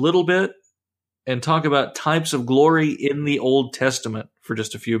just a little bit and talk about types of glory in the Old Testament for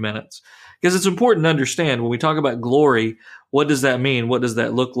just a few minutes. Because it's important to understand when we talk about glory, what does that mean? What does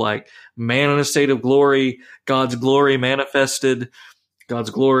that look like? Man in a state of glory, God's glory manifested, God's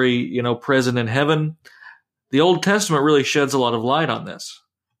glory, present in heaven. The Old Testament really sheds a lot of light on this.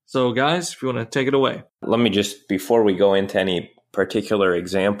 So, guys, if you want to take it away. Let me just, before we go into any particular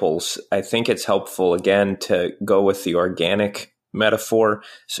examples, I think it's helpful, again, to go with the organic metaphor.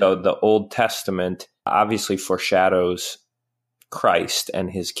 So the Old Testament obviously foreshadows Christ and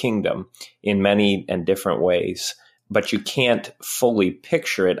his kingdom in many and different ways, but you can't fully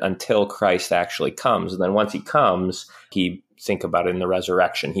picture it until Christ actually comes. And then once he comes, think about it in the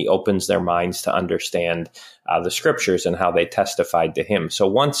resurrection. He opens their minds to understand the scriptures and how they testified to him. So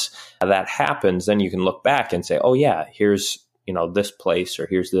once that happens, then you can look back and say, oh yeah, here's, this place, or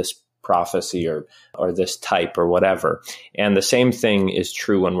here's this prophecy or this type or whatever. And the same thing is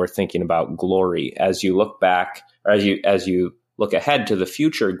true when we're thinking about glory. As you look back, or as you look ahead to the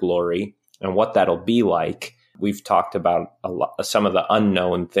future glory and what that'll be like, we've talked about some of the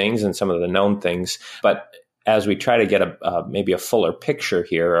unknown things and some of the known things, but as we try to get maybe a fuller picture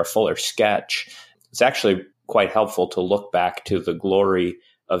here, a fuller sketch, it's actually quite helpful to look back to the glory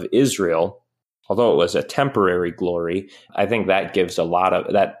of Israel. Although it was a temporary glory, I think that gives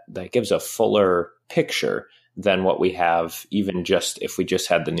that gives a fuller picture than what we have even just if we just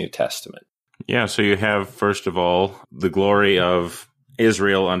had the New Testament. Yeah, so you have, first of all, the glory of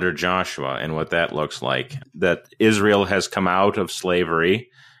Israel under Joshua and what that looks like. That Israel has come out of slavery,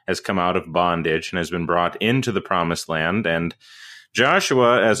 has come out of bondage, and has been brought into the promised land. And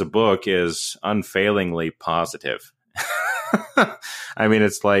Joshua as a book is unfailingly positive. I mean,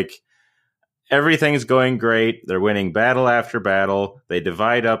 it's like everything's going great. They're winning battle after battle. They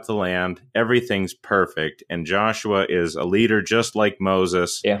divide up the land. Everything's perfect. And Joshua is a leader just like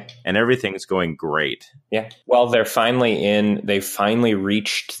Moses. Yeah. And everything's going great. Yeah. Well, they've finally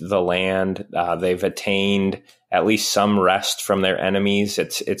reached the land. They've attained at least some rest from their enemies.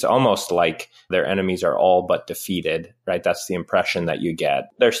 It's almost like their enemies are all but defeated, right? That's the impression that you get.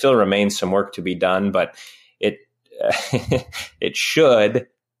 There still remains some work to be done, but it should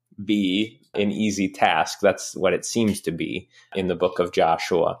be an easy task. That's what it seems to be in the book of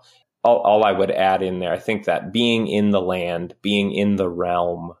Joshua. All I would add in there, I think that being in the land, being in the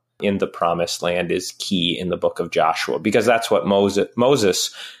realm, in the promised land is key in the book of Joshua, because that's what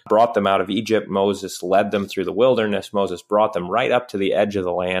Moses brought them out of Egypt. Moses led them through the wilderness. Moses brought them right up to the edge of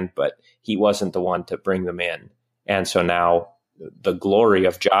the land, but he wasn't the one to bring them in. And so now the glory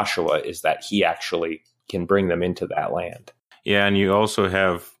of Joshua is that he actually can bring them into that land. Yeah, and you also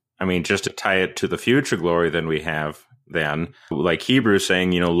have, just to tie it to the future glory than we have then, like Hebrews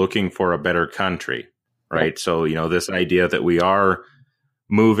saying, looking for a better country, right? Yeah. So, this idea that we are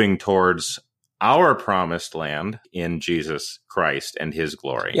moving towards our promised land in Jesus Christ and his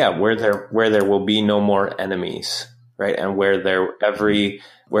glory. Yeah, where there will be no more enemies, right? And where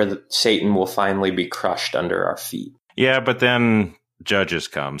Satan will finally be crushed under our feet. Yeah, but then Judges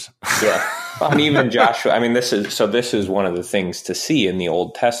comes. Yeah. Well, and even Joshua, I mean, this is one of the things to see in the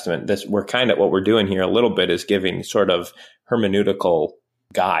Old Testament. What we're doing here a little bit is giving sort of hermeneutical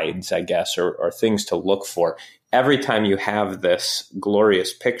guides, I guess, or things to look for. Every time you have this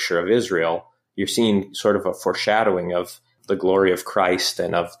glorious picture of Israel, you're seeing sort of a foreshadowing of the glory of Christ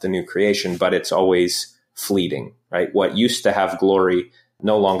and of the new creation, but it's always fleeting, right? What used to have glory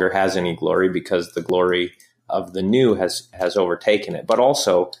no longer has any glory because the glory of the new has overtaken it, but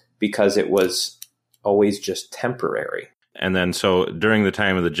also because it was always just temporary. And then so during the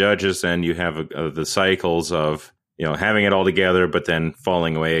time of the Judges, then you have the cycles of, having it all together, but then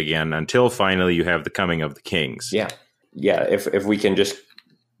falling away again until finally you have the coming of the kings. Yeah. Yeah. If we can just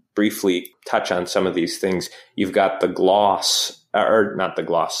briefly touch on some of these things, you've got the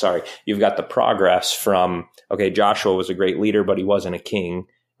you've got the progress from, Joshua was a great leader, but he wasn't a king,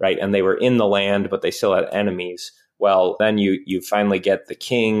 right? And they were in the land, but they still had enemies. Well, then you finally get the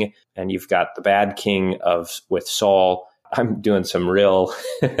king, and you've got the bad king with Saul. I'm doing some real,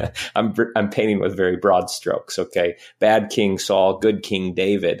 I'm painting with very broad strokes. Okay. Bad King Saul, good King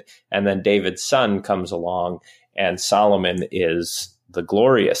David. And then David's son comes along, and Solomon is the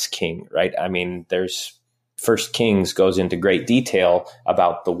glorious king, right? I mean, there's First Kings goes into great detail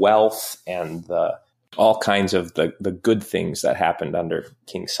about the wealth and all kinds of the good things that happened under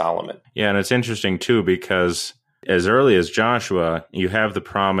King Solomon. Yeah. And it's interesting too, because as early as Joshua, you have the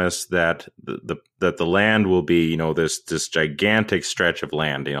promise that the land will be, this gigantic stretch of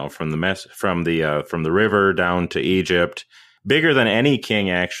land, from the river down to Egypt, bigger than any king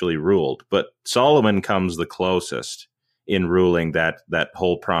actually ruled. But Solomon comes the closest in ruling that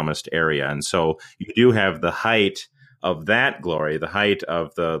whole promised area, and so you do have the height of that glory, the height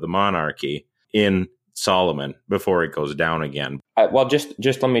of the monarchy in Solomon before it goes down again. Well, just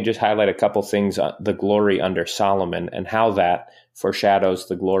let me just highlight a couple things, the glory under Solomon and how that foreshadows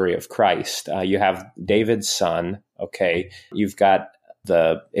the glory of Christ. You have David's son, okay? You've got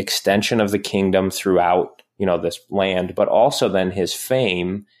the extension of the kingdom throughout, this land, but also then his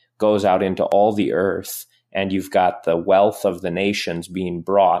fame goes out into all the earth, and you've got the wealth of the nations being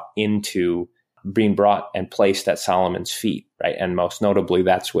brought and placed at Solomon's feet, right? And most notably,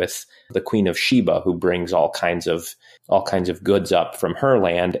 that's with the Queen of Sheba, who brings all kinds of goods up from her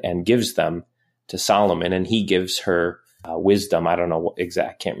land and gives them to Solomon, and he gives her wisdom. I don't know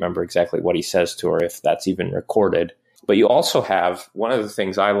can't remember exactly what he says to her, if that's even recorded. But you also have, one of the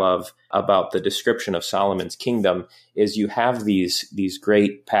things I love about the description of Solomon's kingdom is you have these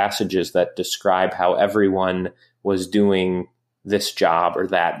great passages that describe how everyone was doing this job or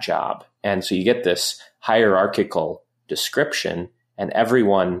that job. And so you get this hierarchical description, and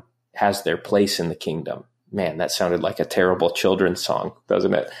everyone has their place in the kingdom. Man, that sounded like a terrible children's song,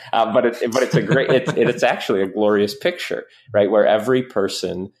 doesn't it? But it's a great, it's actually a glorious picture, right? Where every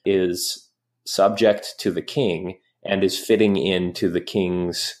person is subject to the king and is fitting into the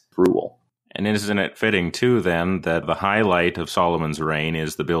king's rule. And isn't it fitting too, then, that the highlight of Solomon's reign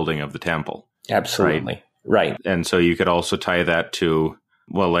is the building of the temple? Absolutely. Right. And so you could also tie that to,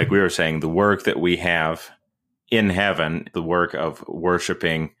 well, like we were saying, the work that we have in heaven, the work of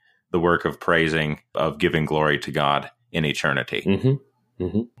worshiping, the work of praising, of giving glory to God in eternity. Mm-hmm.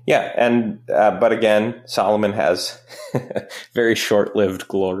 Mm-hmm. Yeah. And, but again, Solomon has very short-lived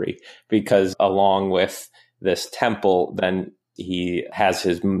glory, because along with this temple, then he has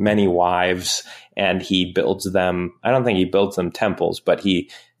his many wives, and he builds them. I don't think he builds them temples, but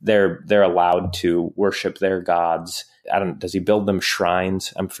they're allowed to worship their gods. Does he build them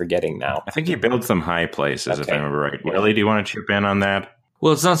shrines? I'm forgetting now. I think he builds them high places, if I remember right. Yeah. Willie, do you want to chip in on that?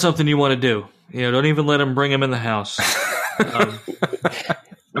 Well, it's not something you want to do. Don't even let him bring him in the house.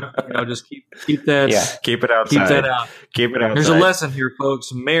 Just keep that. Yeah, keep it outside. Keep that out. Keep it outside. There's a lesson here,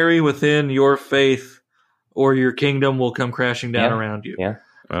 folks. Marry within your faith, or your kingdom will come crashing down around you. Yeah.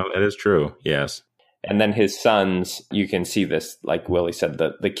 Well, that is true. Yes. And then his sons, you can see this, like Willie said,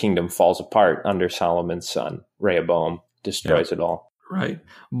 the kingdom falls apart under Solomon's son. Rehoboam destroys it all. Right.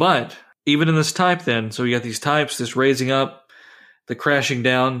 But even in this type then, so we got these types, this raising up, the crashing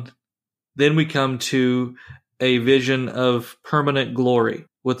down, then we come to a vision of permanent glory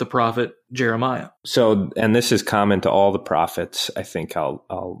with the prophet Jeremiah. So, and this is common to all the prophets. I think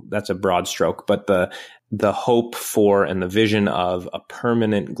that's a broad stroke, but the hope for and the vision of a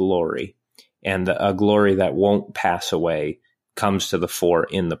permanent glory and a glory that won't pass away comes to the fore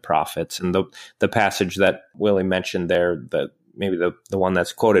in the prophets. And the passage that Willie mentioned there, maybe the one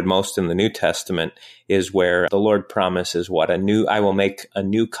that's quoted most in the New Testament, is where the Lord promises I will make a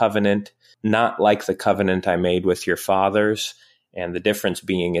new covenant, not like the covenant I made with your fathers. And the difference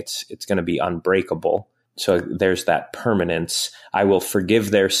being it's going to be unbreakable. So there's that permanence. I will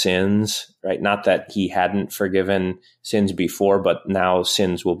forgive their sins, right? Not that he hadn't forgiven sins before, but now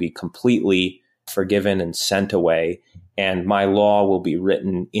sins will be completely forgiven and sent away. And my law will be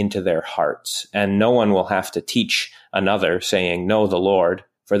written into their hearts. And no one will have to teach another saying, know the Lord,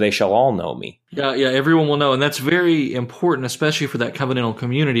 for they shall all know me. Yeah, everyone will know. And that's very important, especially for that covenantal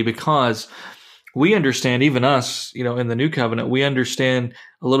community, because we understand, even us, in the new covenant, we understand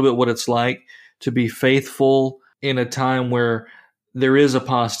a little bit what it's like to be faithful in a time where there is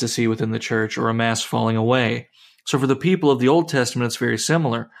apostasy within the church or a mass falling away. So for the people of the Old Testament, it's very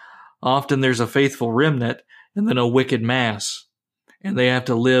similar. Often there's a faithful remnant and then a wicked mass, and they have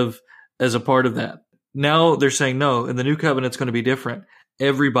to live as a part of that. Now they're saying, no, in the new covenant, it's going to be different.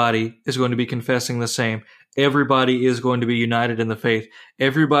 Everybody is going to be confessing the same. Everybody is going to be united in the faith.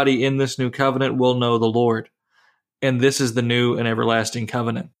 Everybody in this new covenant will know the Lord. And this is the new and everlasting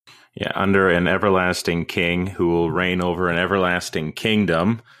covenant. Yeah, under an everlasting king who will reign over an everlasting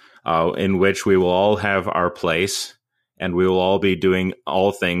kingdom, in which we will all have our place, and we will all be doing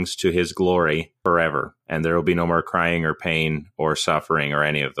all things to his glory forever. And there will be no more crying or pain or suffering or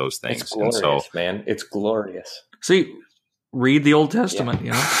any of those things. It's glorious, man. It's glorious. See, read the Old Testament,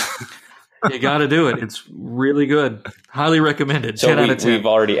 You got to do it. It's really good. Highly recommended. So 10 out of 10. We've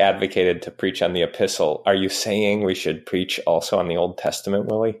already advocated to preach on the epistle. Are you saying we should preach also on the Old Testament,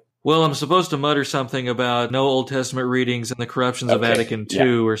 Willie? Well, I'm supposed to mutter something about no Old Testament readings and the corruptions of Vatican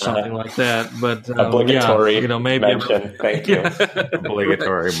II or something like that. But obligatory maybe mention. Thank you.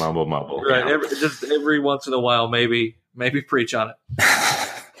 Obligatory mumble. Right. Every once in a while, maybe preach on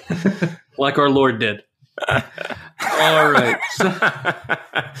it. Like our Lord did. All right.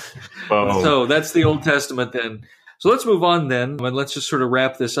 So that's the Old Testament then. So let's move on then, and let's just sort of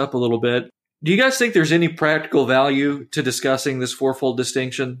wrap this up a little bit. Do you guys think there's any practical value to discussing this fourfold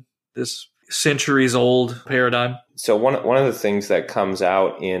distinction, this centuries-old paradigm? So one of the things that comes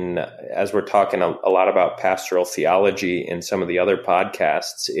out as we're talking a lot about pastoral theology in some of the other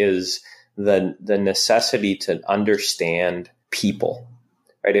podcasts, is the necessity to understand people.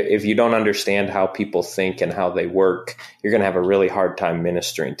 Right? If you don't understand how people think and how they work, you're going to have a really hard time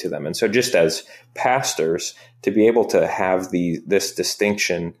ministering to them. And so just as pastors, to be able to have this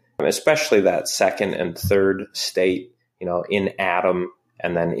distinction, especially that second and third state, in Adam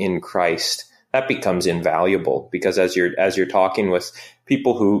and then in Christ, that becomes invaluable, because as you're talking with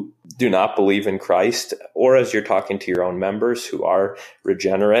people who do not believe in Christ, or as you're talking to your own members who are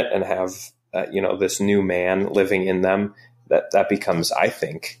regenerate and have, this new man living in them, that becomes, I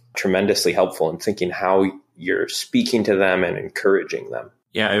think, tremendously helpful in thinking how you're speaking to them and encouraging them.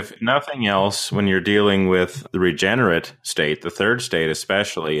 Yeah, if nothing else, when you're dealing with the regenerate state, the third state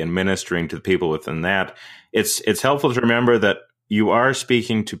especially, and ministering to the people within that, it's helpful to remember that you are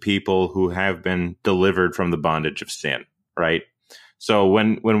speaking to people who have been delivered from the bondage of sin, right? So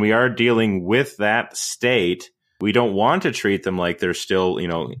when we are dealing with that state, we don't want to treat them like they're still,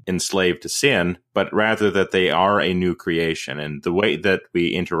 enslaved to sin, but rather that they are a new creation. And the way that we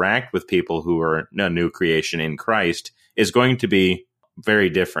interact with people who are a new creation in Christ is going to be very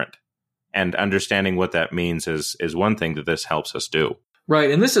different. And understanding what that means is one thing that this helps us do.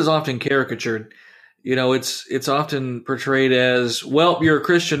 Right. And this is often caricatured. It's often portrayed as, well, you're a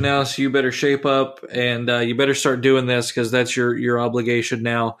Christian now, so you better shape up and you better start doing this because that's your obligation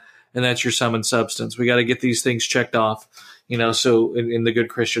now. And that's your sum and substance. We got to get these things checked off, so in the Good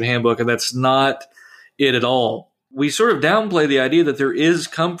Christian Handbook. And that's not it at all. We sort of downplay the idea that there is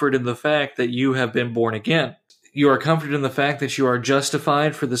comfort in the fact that you have been born again. You are comforted in the fact that you are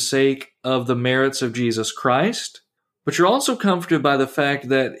justified for the sake of the merits of Jesus Christ. But you're also comforted by the fact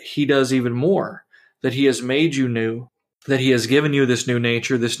that he does even more, that he has made you new, that he has given you this new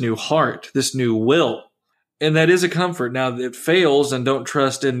nature, this new heart, this new will. And that is a comfort. Now, it fails, and don't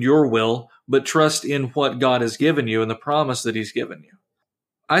trust in your will, but trust in what God has given you and the promise that he's given you.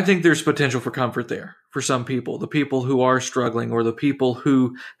 I think there's potential for comfort there for some people, the people who are struggling, or the people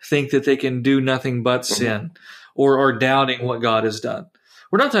who think that they can do nothing but sin, or are doubting what God has done.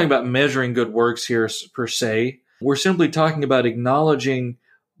 We're not talking about measuring good works here per se. We're simply talking about acknowledging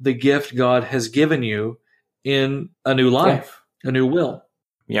the gift God has given you in a new life, a new will.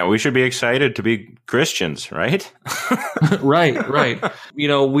 Yeah, we should be excited to be Christians, right? Right.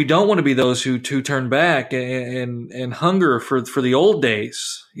 We don't want to be those who turn back and hunger for the old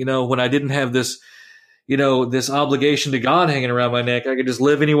days. When I didn't have this, this obligation to God hanging around my neck, I could just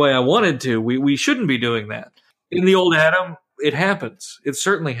live any way I wanted to. We shouldn't be doing that. In the old Adam, it happens. It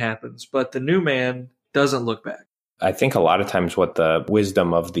certainly happens. But the new man doesn't look back. I think a lot of times what the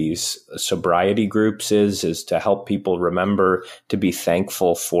wisdom of these sobriety groups is to help people remember to be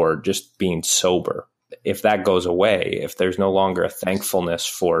thankful for just being sober. If that goes away, if there's no longer a thankfulness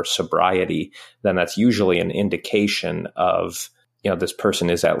for sobriety, then that's usually an indication of, this person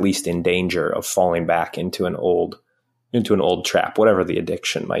is at least in danger of falling back into an old trap, whatever the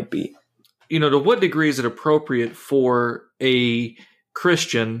addiction might be. To what degree is it appropriate for a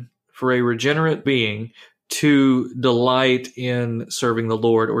Christian, for a regenerate being, to delight in serving the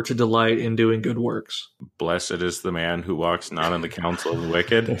Lord or to delight in doing good works? Blessed is the man who walks not in the counsel of the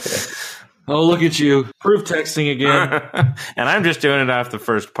wicked. Oh, look at you. Proof texting again. And I'm just doing it off the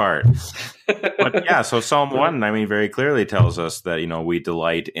first part. But yeah, so Psalm 1, very clearly tells us that, we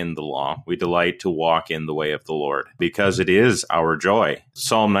delight in the law. We delight to walk in the way of the Lord because it is our joy.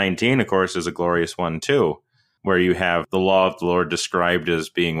 Psalm 19, of course, is a glorious one too, where you have the law of the Lord described as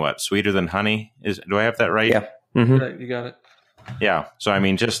being what? Sweeter than honey? Do I have that right? Yeah. Mm-hmm. You got it. Yeah. So,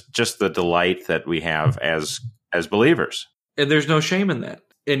 just the delight that we have as believers. And there's no shame in that.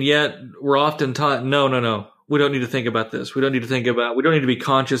 And yet we're often taught, no. We don't need to think about this. We don't need to be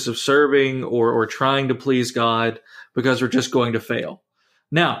conscious of serving or trying to please God because we're just going to fail.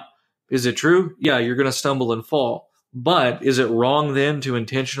 Now, is it true? Yeah, you're going to stumble and fall. But is it wrong then to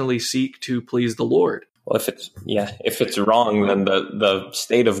intentionally seek to please the Lord? Well, if it's wrong, then the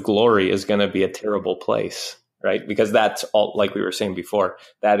state of glory is going to be a terrible place, right? Because that's all, like we were saying before,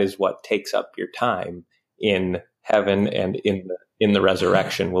 that is what takes up your time in heaven, and in the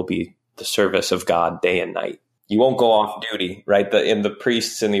resurrection will be the service of God day and night. You won't go off duty, right? In the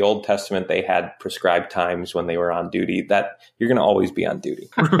priests in the Old Testament, they had prescribed times when they were on duty. That you're going to always be on duty.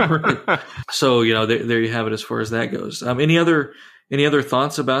 So, there you have it as far as that goes. Any other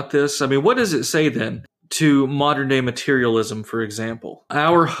thoughts about this? What does it say then to modern day materialism, for example?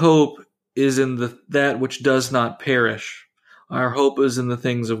 Our hope is in that which does not perish. Our hope is in the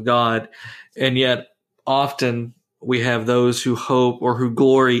things of God. And yet often we have those who hope or who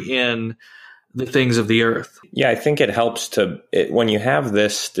glory in the things of the earth. Yeah, I think it helps when you have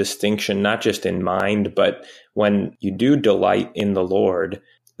this distinction, not just in mind, but when you do delight in the Lord,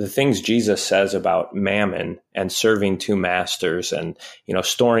 the things Jesus says about mammon and serving two masters and,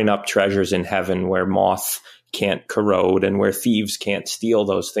 storing up treasures in heaven where moth can't corrode and where thieves can't steal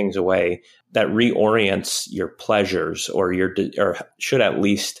those things away, that reorients your pleasures or should at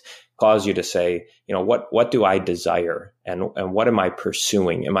least cause you to say, what do I desire and what am I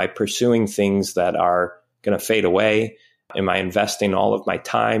pursuing? Am I pursuing things that are going to fade away? Am I investing all of my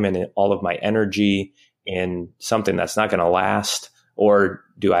time and all of my energy in something that's not going to last? Or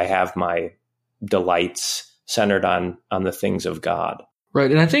do I have my delights centered on the things of God? Right.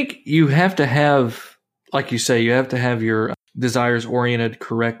 And I think you have to have, like you say, you have to have your desires oriented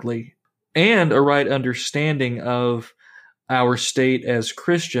correctly and a right understanding of our state as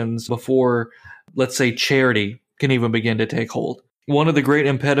Christians before, let's say, charity can even begin to take hold. One of the great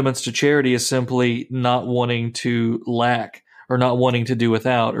impediments to charity is simply not wanting to lack or not wanting to do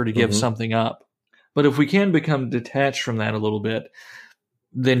without or to give something up. But if we can become detached from that a little bit,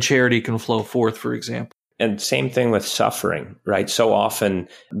 then charity can flow forth, for example. And same thing with suffering, right? So often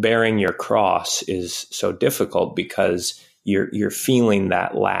bearing your cross is so difficult because you're feeling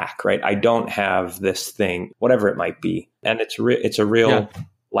that lack, right? I don't have this thing, whatever it might be. And it's a real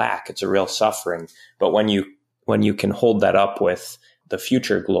lack. It's a real suffering. But when you can hold that up with the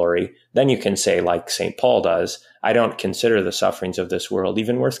future glory, then you can say, like St. Paul does, I don't consider the sufferings of this world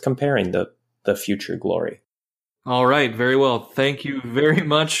even worth comparing the future glory. All right. Very well. Thank you very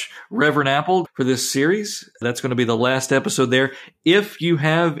much, Reverend Apple, for this series. That's going to be the last episode there. If you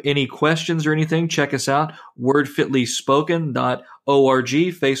have any questions or anything, check us out, wordfitlyspoken.org,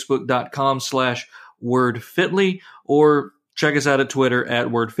 facebook.com/wordfitly, or check us out at Twitter at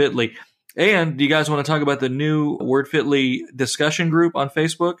wordfitly. And do you guys want to talk about the new Word Fitly discussion group on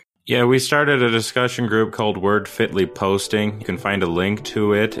Facebook? Yeah, we started a discussion group called Word Fitly Posting. You can find a link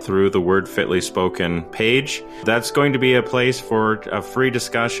to it through the Word Fitly Spoken page. That's going to be a place for a free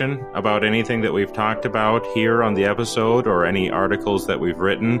discussion about anything that we've talked about here on the episode or any articles that we've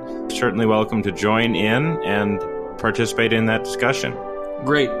written. Certainly welcome to join in and participate in that discussion.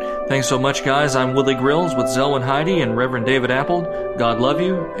 Great. Thanks so much, guys. I'm Willie Grills with Zelwyn Heidi and Reverend David Appold. God love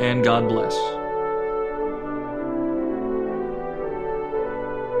you and God bless.